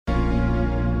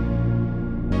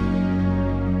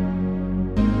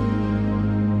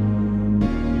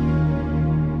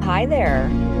Hi there.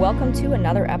 Welcome to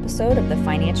another episode of the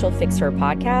Financial Fix Her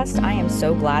podcast. I am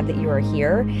so glad that you are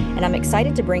here, and I'm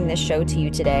excited to bring this show to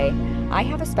you today. I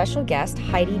have a special guest,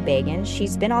 Heidi Beguin.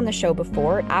 She's been on the show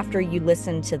before. After you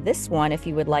listen to this one, if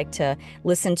you would like to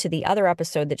listen to the other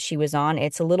episode that she was on,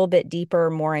 it's a little bit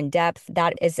deeper, more in depth.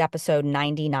 That is episode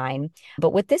 99.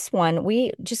 But with this one,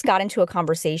 we just got into a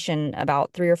conversation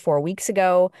about 3 or 4 weeks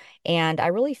ago, and I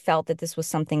really felt that this was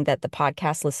something that the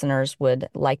podcast listeners would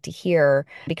like to hear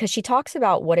because she talks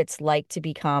about what it's like to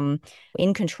become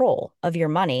in control of your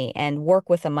money and work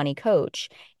with a money coach.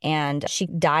 And she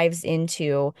dives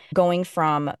into going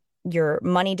from your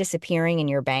money disappearing in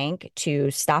your bank to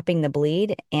stopping the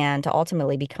bleed and to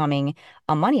ultimately becoming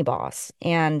a money boss.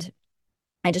 And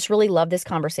I just really love this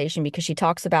conversation because she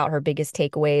talks about her biggest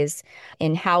takeaways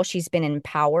in how she's been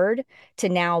empowered to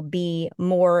now be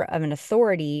more of an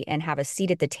authority and have a seat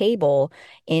at the table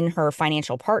in her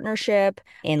financial partnership,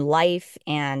 in life,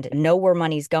 and know where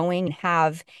money's going,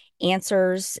 have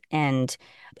answers and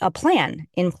a plan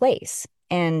in place.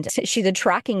 And she's a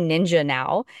tracking ninja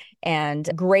now and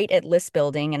great at list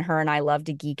building. And her and I love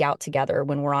to geek out together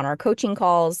when we're on our coaching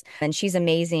calls. And she's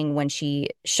amazing when she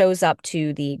shows up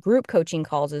to the group coaching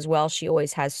calls as well. She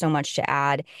always has so much to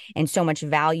add and so much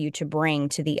value to bring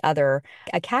to the other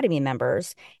Academy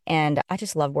members. And I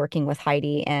just love working with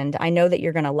Heidi. And I know that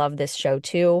you're going to love this show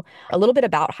too. A little bit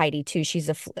about Heidi too. She's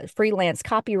a freelance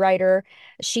copywriter.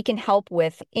 She can help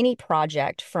with any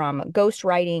project from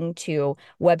ghostwriting to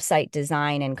website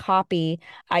design and copy.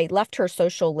 I left her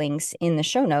social links in the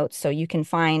show notes so you can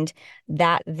find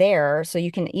that there. So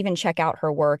you can even check out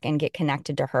her work and get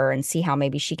connected to her and see how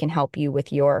maybe she can help you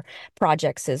with your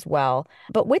projects as well.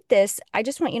 But with this, I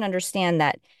just want you to understand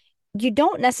that you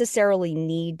don't necessarily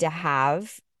need to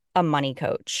have a money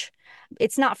coach.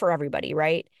 It's not for everybody,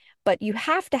 right? But you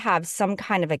have to have some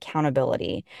kind of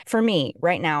accountability. For me,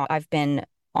 right now, I've been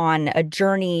on a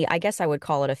journey. I guess I would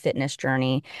call it a fitness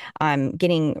journey. I'm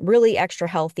getting really extra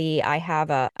healthy. I have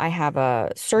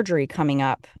a surgery coming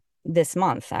up this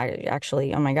month. I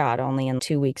actually, oh my God, only in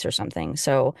 2 weeks or something.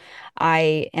 So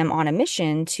I am on a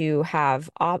mission to have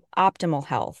optimal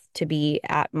health, to be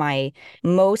at my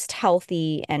most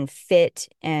healthy and fit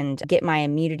and get my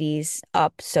immunities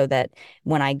up so that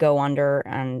when I go under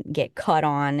and get cut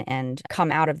on and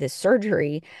come out of this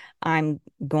surgery, I'm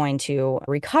going to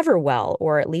recover well,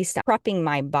 or at least prepping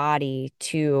my body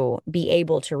to be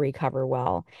able to recover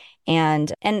well.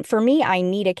 And for me, I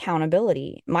need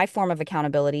accountability. My form of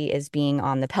accountability is being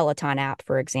on the Peloton app,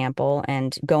 for example,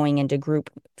 and going into group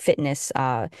fitness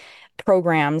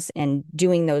programs and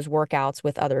doing those workouts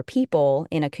with other people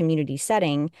in a community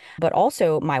setting. But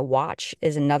also my watch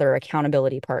is another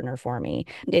accountability partner for me.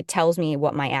 It tells me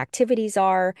what my activities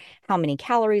are, how many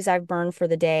calories I've burned for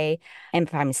the day, and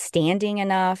if I'm standing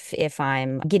enough, if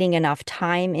I'm getting enough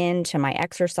time into my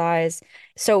exercise.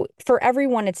 So for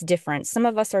everyone, it's different. Some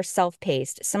of us are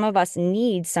self-paced. Some of us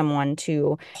need someone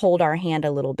to hold our hand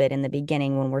a little bit in the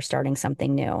beginning when we're starting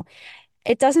something new.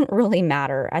 It doesn't really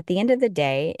matter. At the end of the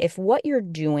day, if what you're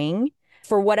doing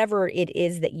for whatever it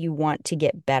is that you want to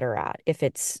get better at, if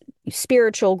it's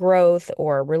spiritual growth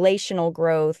or relational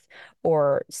growth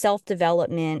or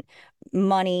self-development,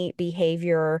 money,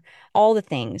 behavior, all the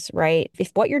things, right? If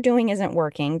what you're doing isn't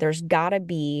working, there's got to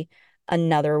be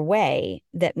another way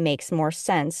that makes more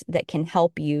sense that can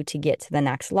help you to get to the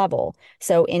next level.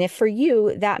 So, and if for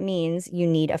you, that means you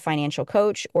need a financial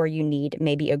coach or you need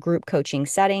maybe a group coaching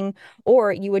setting,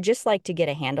 or you would just like to get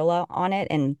a handle on it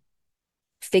and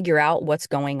figure out what's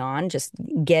going on, just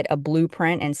get a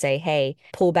blueprint and say, hey,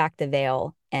 pull back the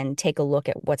veil and take a look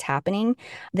at what's happening,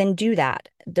 then do that.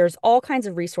 There's all kinds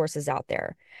of resources out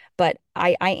there. But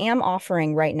I am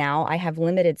offering right now, I have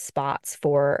limited spots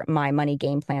for my money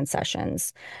game plan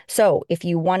sessions. So if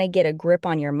you want to get a grip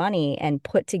on your money and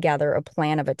put together a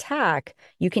plan of attack,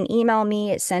 you can email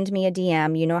me, send me a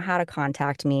DM. You know how to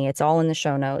contact me. It's all in the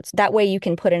show notes. That way you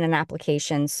can put in an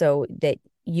application so that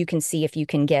you can see if you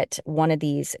can get one of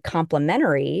these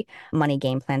complimentary money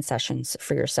game plan sessions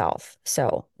for yourself.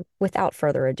 So without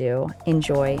further ado,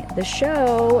 enjoy the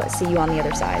show. See you on the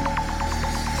other side.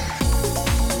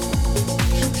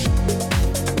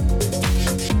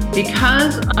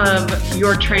 Because of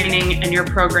your training and your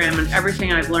program and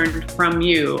everything I've learned from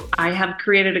you, I have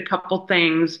created a couple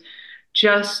things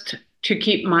just to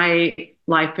keep my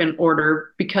life in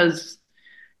order because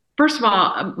first of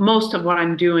all, most of what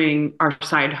I'm doing are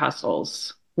side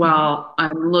hustles while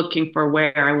I'm looking for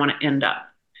where I want to end up.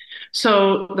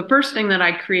 So the first thing that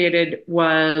I created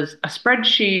was a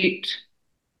spreadsheet,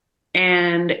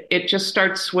 and it just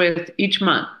starts with each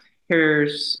month.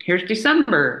 Here's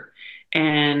December,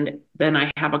 And then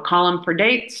I have a column for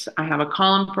dates. I have a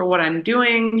column for what I'm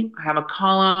doing. I have a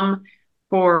column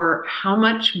for how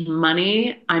much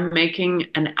money I'm making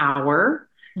an hour.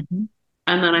 Mhm.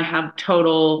 And then I have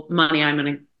total money I'm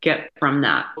going to get from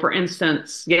that. For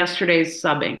instance, yesterday's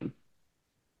subbing.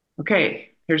 Okay,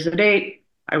 here's the date.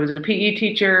 I was a PE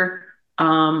teacher.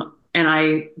 And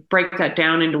I break that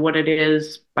down into what it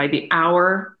is by the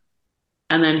hour.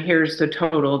 And then here's the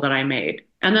total that I made.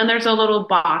 And then there's a little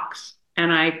box,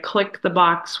 and I click the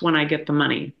box when I get the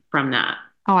money from that.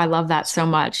 Oh, I love that so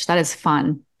much. That is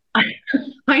fun. I,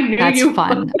 I knew That's you would.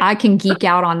 fun. I can geek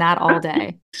out on that all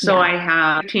day. So Yeah. I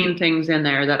have 15 things in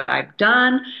there that I've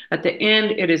done. At the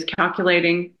end, it is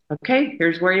calculating, okay,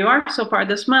 here's where you are so far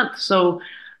this month. So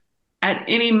at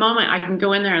any moment, I can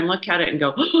go in there and look at it and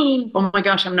go, oh my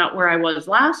gosh, I'm not where I was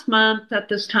last month at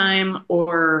this time.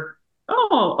 Or,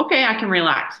 oh, okay, I can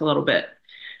relax a little bit.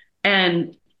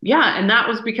 And yeah, and that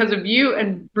was because of you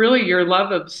and really your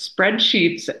love of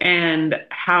spreadsheets and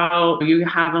how you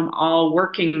have them all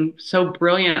working so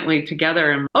brilliantly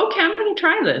together. And okay, I'm going to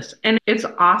try this. And it's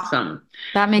awesome.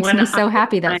 That makes When me I so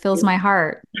happy. get That fills my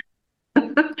heart.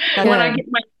 when I Good. get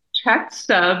my check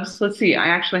stubs, let's see, I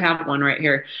actually have one right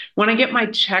here. When I get my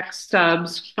check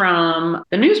stubs from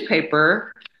the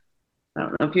newspaper, I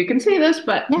don't know if you can see this,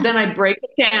 but Yeah. then I break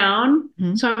it down.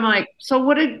 Mhm. So I'm like, so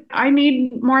what did I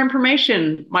need more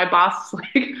information? My boss is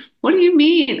like, what do you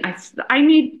mean? I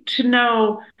need to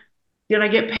know, did I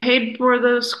get paid for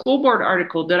the school board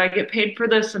article? Did I get paid for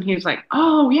this? And he's like,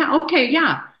 oh, yeah, okay,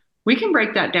 yeah. We can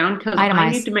break that down because I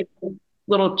need Itemize. to make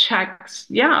little checks,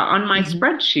 yeah, on my Mhm.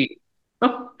 spreadsheet.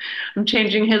 I'm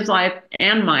changing his life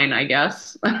and mine, I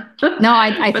guess. No,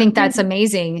 I But think that's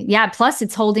amazing. Yeah. Plus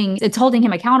it's holding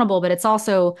him accountable, but it's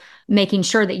also making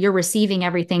sure that you're receiving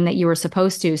everything that you were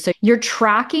supposed to. So your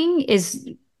tracking is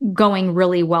going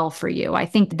really well for you. I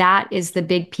think that is the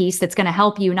big piece that's going to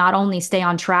help you not only stay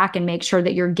on track and make sure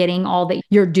that you're getting all that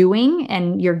you're doing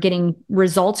and you're getting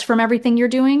results from everything you're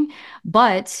doing,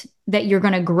 but that you're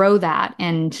going to grow that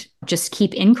and just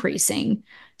keep increasing.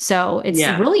 So it's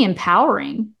yeah. really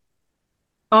empowering.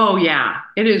 Oh, yeah.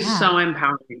 It is Yeah. so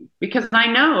empowering because I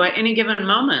know at any given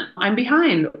moment I'm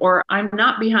behind or I'm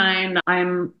not behind.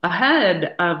 I'm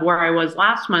ahead of where I was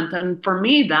last month. And for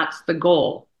me, that's the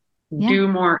goal. Yeah. Do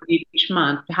more each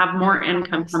month, have more Make income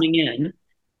progress. coming in.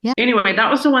 Yeah. Anyway,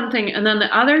 that was the one thing. And then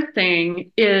the other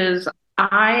thing is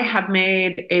I have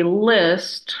made a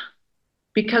list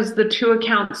because the two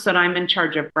accounts that I'm in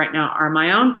charge of right now are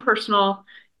my own personal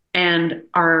and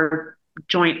our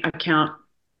joint account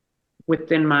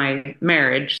within my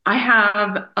marriage. I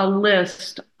have a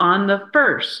list on the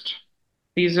first.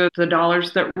 These are the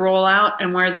dollars that roll out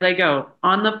and where they go.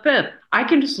 On the fifth, I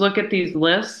can just look at these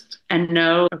lists and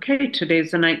know, okay,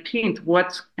 today's the 19th.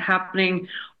 What's happening?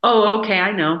 Oh, okay,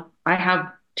 I know. I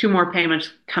have two more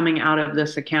payments coming out of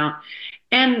this account.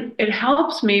 And it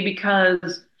helps me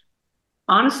because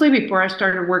honestly, before I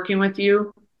started working with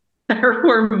you, there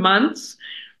were months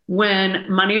when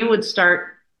money would start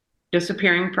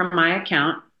disappearing from my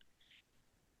account.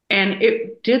 And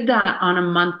it did that on a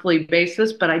monthly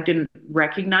basis, but I didn't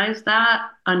recognize that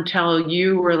until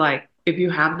you were like, if you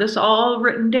have this all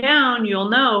written down, you'll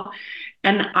know.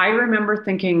 And I remember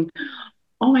thinking,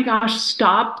 oh my gosh,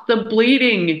 stop the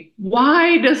bleeding.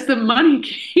 Why does the money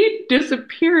keep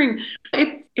disappearing?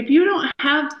 If you don't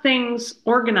have things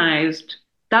organized,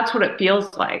 that's what it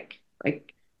feels like.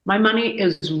 Like my money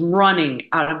is running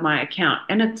out of my account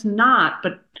and it's not,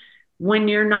 but when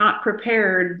you're not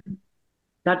prepared,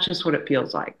 that's just what it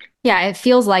feels like. Yeah, it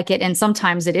feels like it. And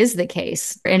sometimes it is the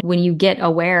case. And when you get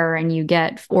aware and you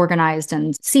get organized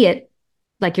and see it,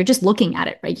 like you're just looking at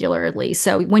it regularly.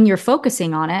 So when you're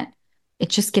focusing on it, it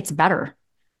just gets better.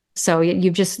 So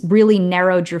you've just really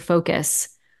narrowed your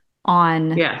focus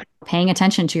on Yeah. paying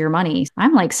attention to your money.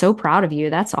 I'm like so proud of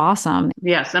you. That's awesome.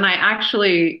 Yes. And I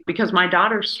actually, because my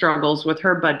daughter struggles with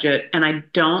her budget, and I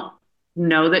don't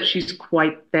know that she's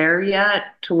quite there yet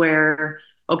to where,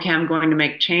 okay, I'm going to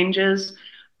make changes.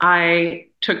 I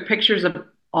took pictures of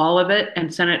all of it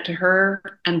and sent it to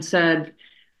her and said,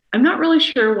 I'm not really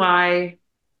sure why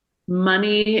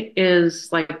money is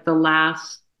like the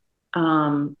last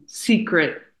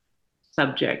secret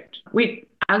subject.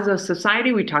 As a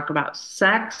society, we talk about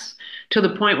sex to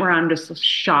the point where I'm just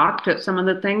shocked at some of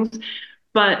the things.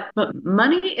 But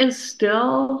money is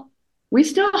still, we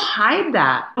still hide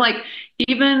that. Like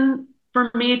even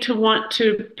for me to want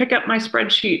to pick up my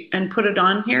spreadsheet and put it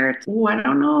on here, it's, oh, I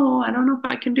don't know. I don't know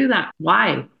if I can do that.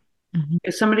 Why? Mhm.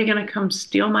 Is somebody going to come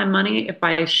steal my money if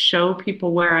I show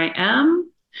people where I am?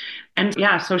 And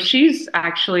yeah, so she's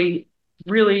actually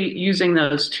really using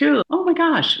those too. Oh, my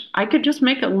gosh, I could just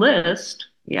make a list.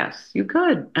 Yes, you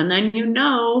could. And then and you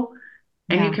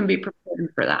Yeah. can be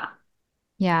prepared for that.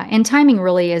 Yeah. And timing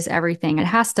really is everything.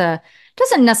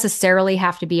 Doesn't necessarily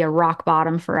have to be a rock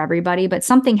bottom for everybody, but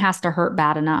something has to hurt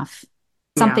bad enough.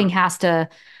 Yeah. Something has to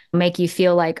make you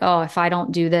feel like, oh, if I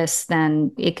don't do this,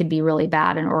 then it could be really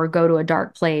bad and or go to a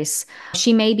dark place.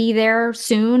 She may be there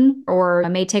soon or it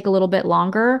may take a little bit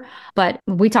longer, but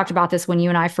we talked about this when you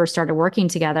and I first started working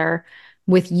together.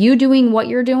 With you doing what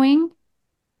you're doing,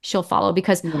 she'll follow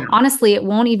because Yeah. honestly, it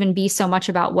won't even be so much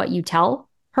about what you tell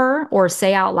her or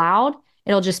say out loud.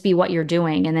 It'll just be what you're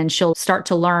doing. And then she'll start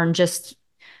to learn just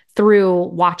through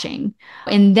watching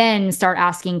and then start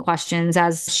asking questions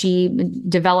as she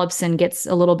develops and gets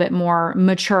a little bit more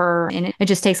mature. And it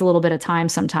just takes a little bit of time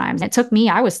sometimes. It took me,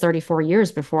 I was 34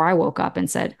 years before I woke up and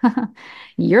said,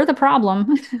 you're the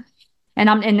problem.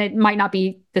 And it might not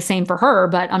be the same for her,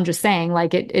 but I'm just saying,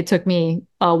 like it took me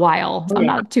a while. Oh, I'm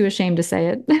yeah. not too ashamed to say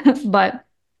it. But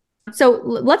so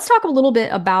let's talk a little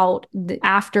bit about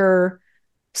after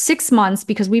 6 months,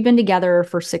 because we've been together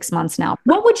for 6 months now.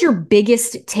 What would your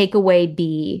biggest takeaway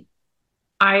be?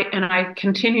 I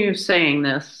continue saying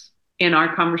this in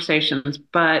our conversations,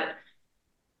 but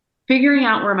figuring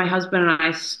out where my husband and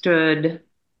I stood,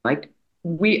 like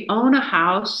we own a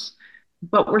house,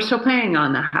 but we're still paying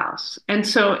on the house. And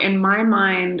so in my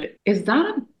mind, is that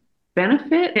a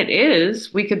benefit? It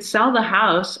is. We could sell the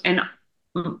house and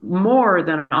more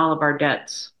than all of our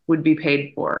debts would be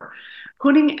paid for.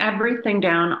 Putting everything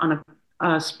down on a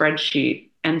spreadsheet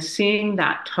and seeing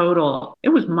that total, it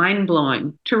was mind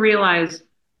blowing to realize,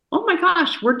 oh my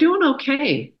gosh, we're doing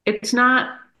okay. It's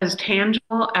not as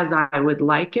tangible as I would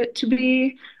like it to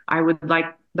be. I would like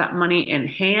that money in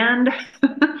hand,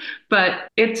 but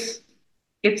it's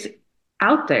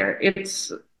out there.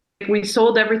 It's if we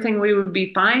sold everything, we would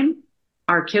be fine.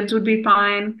 Our kids would be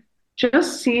fine.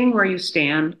 Just seeing where you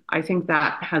stand, I think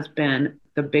that has been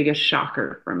the biggest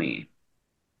shocker for me.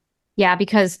 Yeah,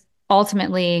 because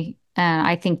ultimately, and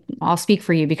I think I'll speak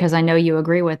for you because I know you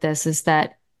agree with this, is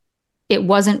that it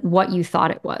wasn't what you thought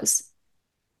it was.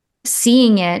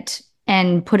 Seeing it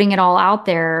and putting it all out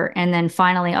there, and then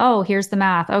finally, oh, here's the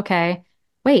math. Okay,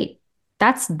 wait,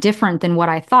 that's different than what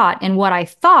I thought. And what I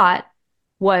thought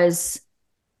was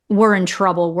we're in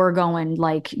trouble. We're going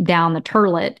like down the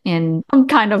turlet in some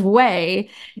kind of way,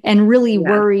 and really Yeah.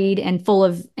 worried and full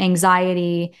of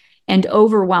anxiety and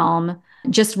overwhelm,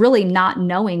 just really not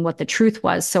knowing what the truth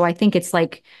was. So I think it's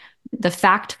like the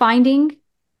fact finding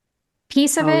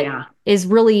piece of Oh, it yeah. is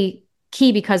really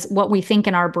key because what we think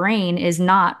in our brain is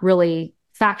not really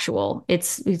factual.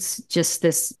 It's just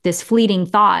this fleeting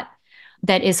thought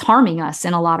that is harming us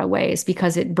in a lot of ways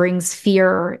because it brings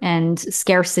fear and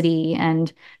scarcity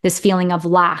and this feeling of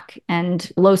lack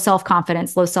and low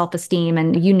self-confidence, low self-esteem,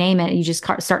 and you name it, you just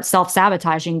start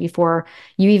self-sabotaging before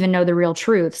you even know the real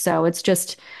truth. So it's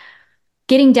just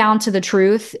getting down to the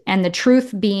truth, and the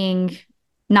truth being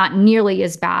not nearly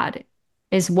as bad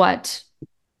is what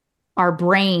our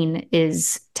brain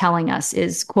is telling us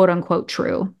is quote unquote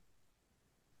true.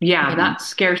 Yeah, You know? that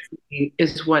scarcity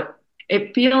is what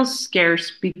it feels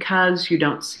scarce because you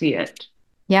don't see it,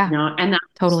 Yeah, and that's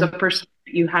the totally. first thing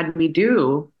that you had me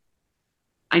do.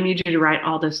 I need you to write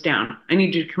all this down. I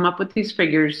need you to come up with these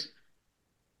figures.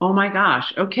 Oh my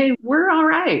gosh. Okay, we're all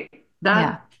right.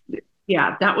 Yeah. That,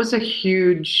 yeah, that was a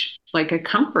huge, like a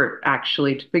comfort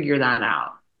actually to figure that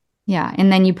out. Yeah.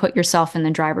 And then you put yourself in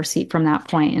the driver's seat from that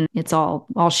point, and it's all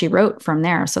she wrote from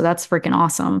there. So that's freaking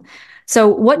awesome. So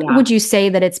what Yeah. would you say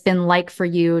that it's been like for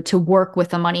you to work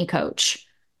with a money coach?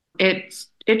 It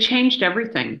changed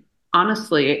everything.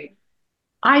 Honestly,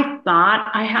 I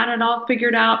thought I had it all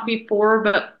figured out before,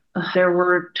 but there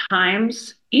were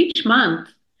times each month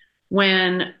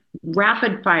when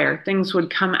rapid fire things would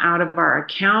come out of our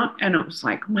account and it was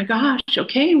like, oh my gosh,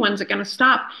 okay, when's it going to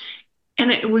stop? And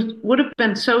it would have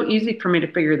been so easy for me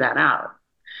to figure that out.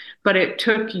 But it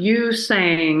took you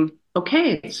saying,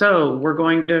 okay, so we're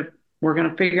going to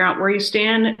figure out where you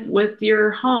stand with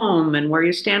your home and where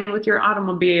you stand with your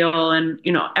automobile and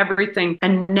everything.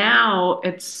 And now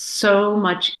it's so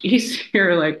much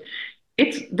easier. Like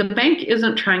it's the bank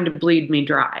isn't trying to bleed me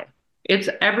dry. It's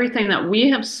everything that we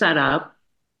have set up.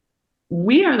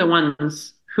 We are the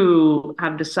ones who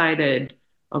have decided,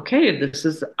 okay, this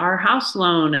is our house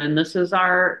loan and this is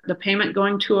the payment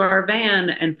going to our van.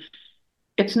 And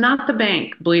it's not the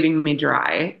bank bleeding me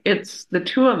dry. It's the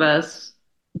two of us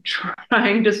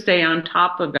trying to stay on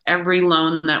top of every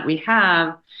loan that we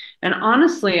have. And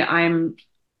honestly, I'm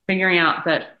figuring out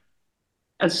that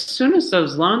as soon as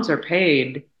those loans are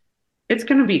paid, it's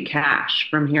going to be cash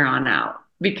from here on out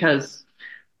because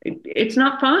it's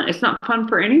not fun. It's not fun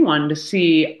for anyone to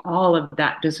see all of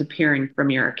that disappearing from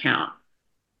your account.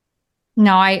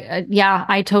 No, yeah,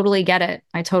 I totally get it.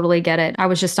 I totally get it. I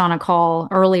was just on a call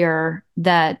earlier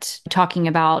that talking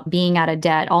about being out of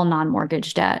debt, all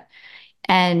non-mortgage debt,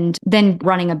 and then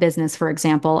running a business, for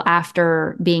example,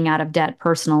 after being out of debt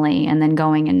personally and then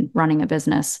going and running a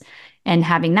business and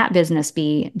having that business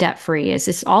be debt free.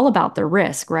 It's all about the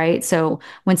risk, right? So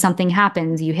when something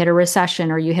happens, you hit a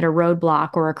recession or you hit a roadblock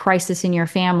or a crisis in your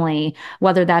family,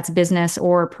 whether that's business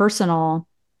or personal,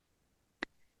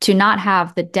 to not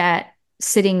have the debt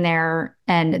sitting there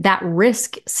and that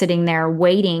risk sitting there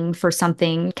waiting for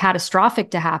something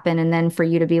catastrophic to happen, and then for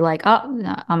you to be like,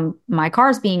 oh, my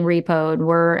car's being repoed,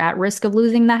 we're at risk of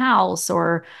losing the house,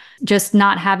 or just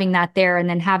not having that there, and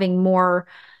then having more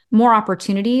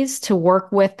opportunities to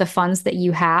work with the funds that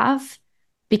you have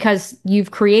because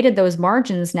you've created those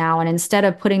margins now. And instead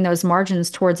of putting those margins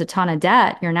towards a ton of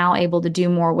debt, you're now able to do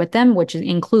more with them, which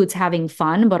includes having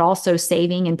fun, but also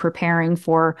saving and preparing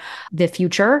for the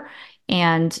future.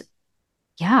 And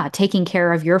yeah, taking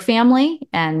care of your family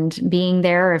and being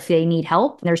there if they need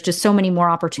help. There's just so many more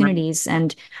opportunities. Right.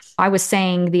 And I was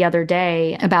saying the other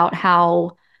day about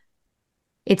how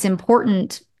it's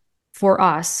important for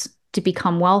us to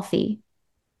become wealthy,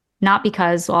 not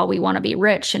because, well, we want to be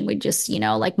rich and we just,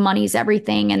 like money's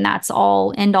everything and that's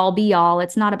all end all be all.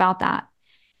 It's not about that.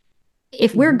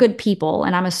 If we're good people,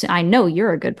 and I know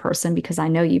you're a good person because I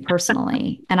know you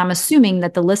personally, and I'm assuming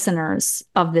that the listeners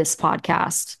of this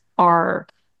podcast are,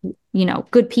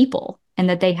 good people and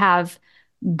that they have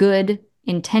good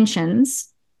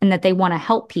intentions and that they want to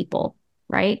help people,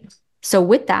 right? So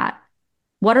with that,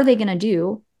 what are they going to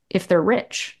do if they're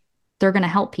rich? They're going to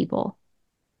help people.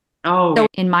 Oh, so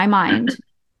in my mind,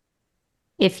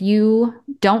 if you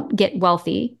don't get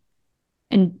wealthy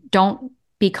and don't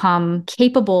become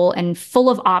capable and full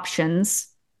of options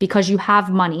because you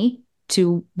have money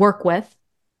to work with,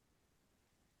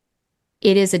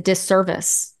 it is a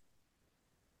disservice.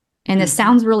 And this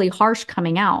sounds really harsh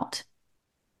coming out,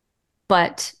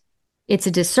 but it's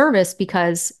a disservice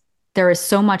because there is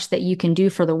so much that you can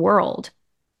do for the world.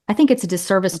 I think it's a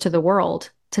disservice to the world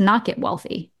to not get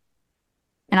wealthy.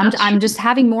 And I'm just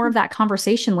having more of that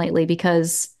conversation lately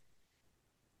because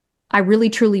I really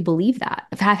truly believe that.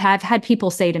 I've had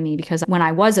people say to me, because when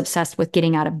I was obsessed with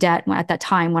getting out of debt at that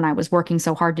time when I was working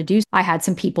so hard to do, I had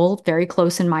some people very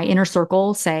close in my inner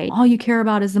circle say, all you care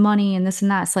about is the money and this and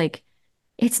that. It's like,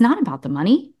 it's not about the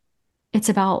money. It's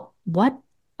about what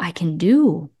I can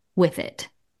do with it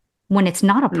when it's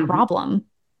not a problem.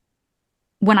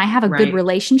 When I have a good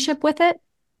relationship with it,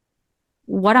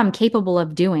 what I'm capable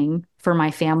of doing for my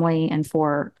family and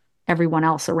for everyone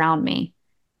else around me.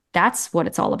 That's what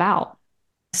it's all about.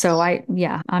 So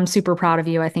I'm super proud of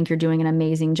you. I think you're doing an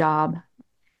amazing job.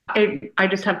 I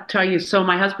just have to tell you, so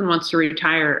my husband wants to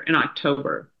retire in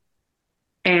October.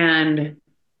 And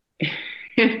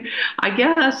I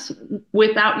guess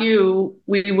without you,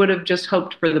 we would have just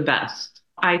hoped for the best.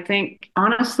 I think,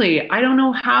 honestly, I don't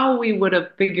know how we would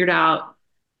have figured out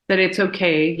that it's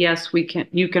okay. Yes,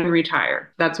 you can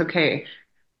retire. That's okay.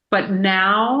 But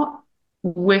now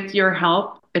with your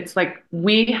help, it's like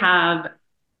we have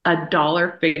a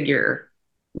dollar figure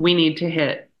we need to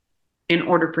hit in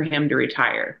order for him to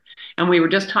retire. And we were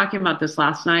just talking about this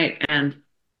last night, and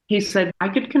he said, I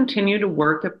could continue to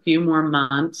work a few more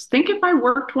months. Think if I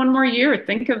worked one more year,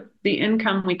 think of the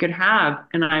income we could have.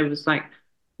 And I was like,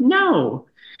 no,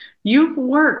 you've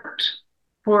worked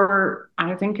for,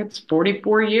 I think it's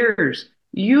 44 years.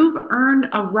 You've earned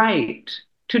a right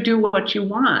to do what you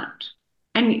want.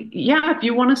 And yeah, if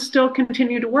you want to still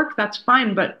continue to work, that's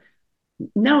fine. But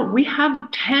no, we have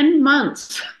 10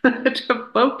 months to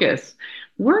focus.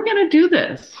 We're going to do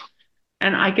this.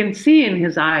 And I can see in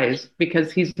his eyes,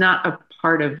 because he's not a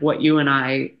part of what you and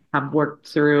I have worked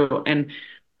through. And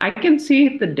I can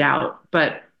see the doubt,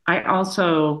 but I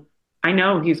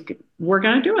know we're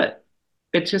going to do it.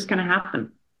 It's just going to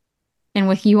happen. And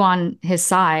with you on his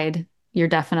side, you're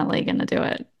definitely going to do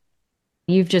it.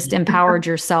 You've just empowered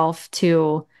yourself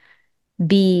to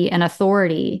be an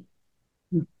authority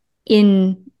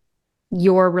in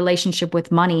your relationship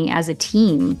with money as a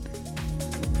team.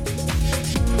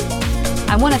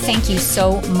 I want to thank you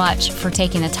so much for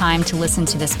taking the time to listen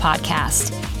to this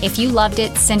podcast. If you loved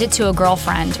it, send it to a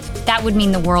girlfriend. That would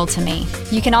mean the world to me.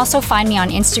 You can also find me on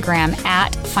Instagram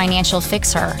at Financial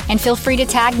Fixer, and feel free to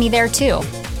tag me there too.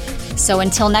 So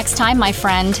until next time, my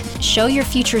friend, show your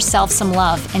future self some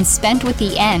love and spend with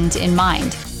the end in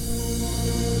mind.